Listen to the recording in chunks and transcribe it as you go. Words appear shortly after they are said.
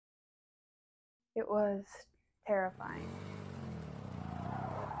It was terrifying.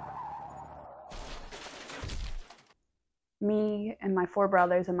 Me and my 4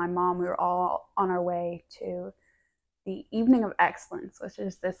 brothers and my mom, we were all on our way to the Evening of Excellence, which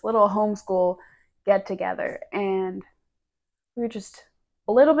is this little homeschool get together. And we were just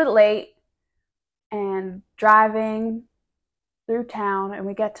a little bit late and driving through town, and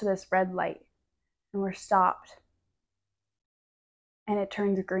we get to this red light and we're stopped and it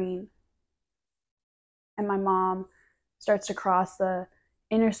turns green. And my mom starts to cross the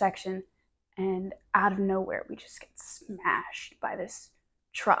intersection, and out of nowhere, we just get smashed by this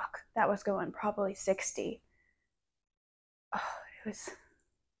truck that was going probably 60. Oh,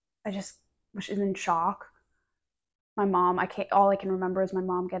 I just was in shock. My mom, all I can remember is my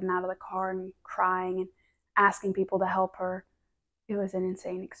mom getting out of the car and crying and asking people to help her. It was an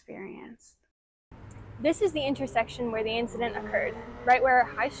insane experience. This is the intersection where the incident occurred, right where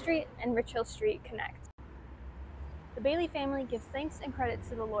High Street and Rich Hill Street connect. The Baily family gives thanks and credit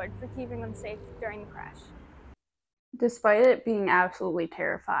to the Lord for keeping them safe during the crash. Despite it being absolutely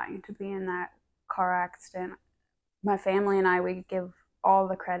terrifying to be in that car accident, my family and I, we give all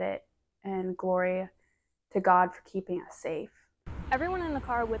the credit and glory to God for keeping us safe. Everyone in the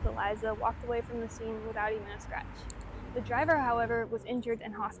car with Eliza walked away from the scene without even a scratch. The driver, however, was injured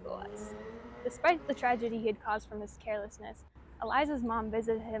and hospitalized. Despite the tragedy he had caused from his carelessness, Eliza's mom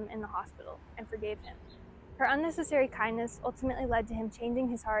visited him in the hospital and forgave him. Her unnecessary kindness ultimately led to him changing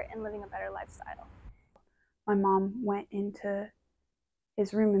his heart and living a better lifestyle. My mom went into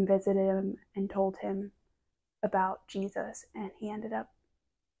his room and visited him and told him about Jesus, and he ended up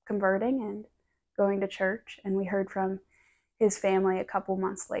converting and going to church, and we heard from his family a couple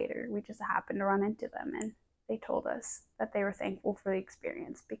months later. We just happened to run into them, and they told us that they were thankful for the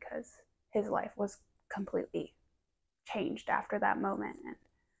experience because his life was completely changed after that moment,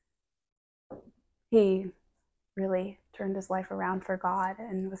 and he really turned his life around for God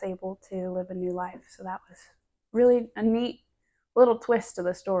and was able to live a new life. So that was really a neat little twist to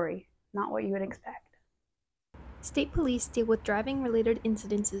the story, not what you would expect. State police deal with driving-related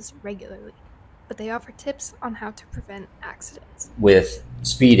incidences regularly, but they offer tips on how to prevent accidents. With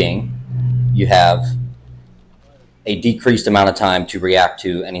speeding, you have a decreased amount of time to react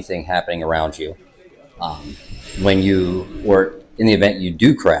to anything happening around you. When you, or in the event you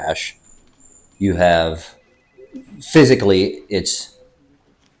do crash, you have physically, it's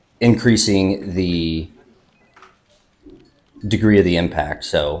increasing the degree of the impact.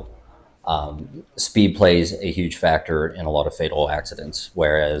 So speed plays a huge factor in a lot of fatal accidents,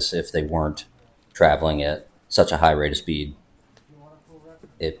 whereas if they weren't traveling at such a high rate of speed,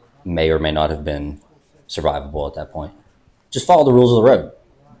 it may or may not have been survivable at that point. Just follow the rules of the road.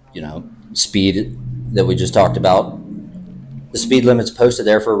 You know, speed that we just talked about, the speed limit's posted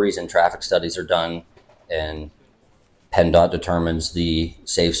there for a reason. Traffic studies are done, and PennDOT determines the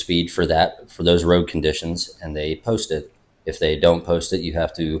safe speed for those road conditions, and they post it. If they don't post it, you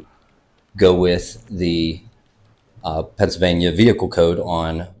have to go with the Pennsylvania vehicle code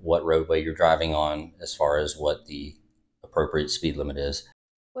on what roadway you're driving on as far as what the appropriate speed limit is.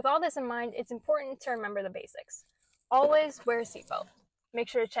 With all this in mind, it's important to remember the basics. Always wear a seatbelt. Make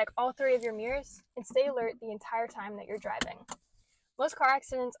sure to check all 3 of your mirrors and stay alert the entire time that you're driving. Most car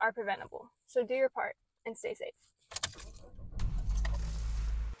accidents are preventable, so do your part and stay safe.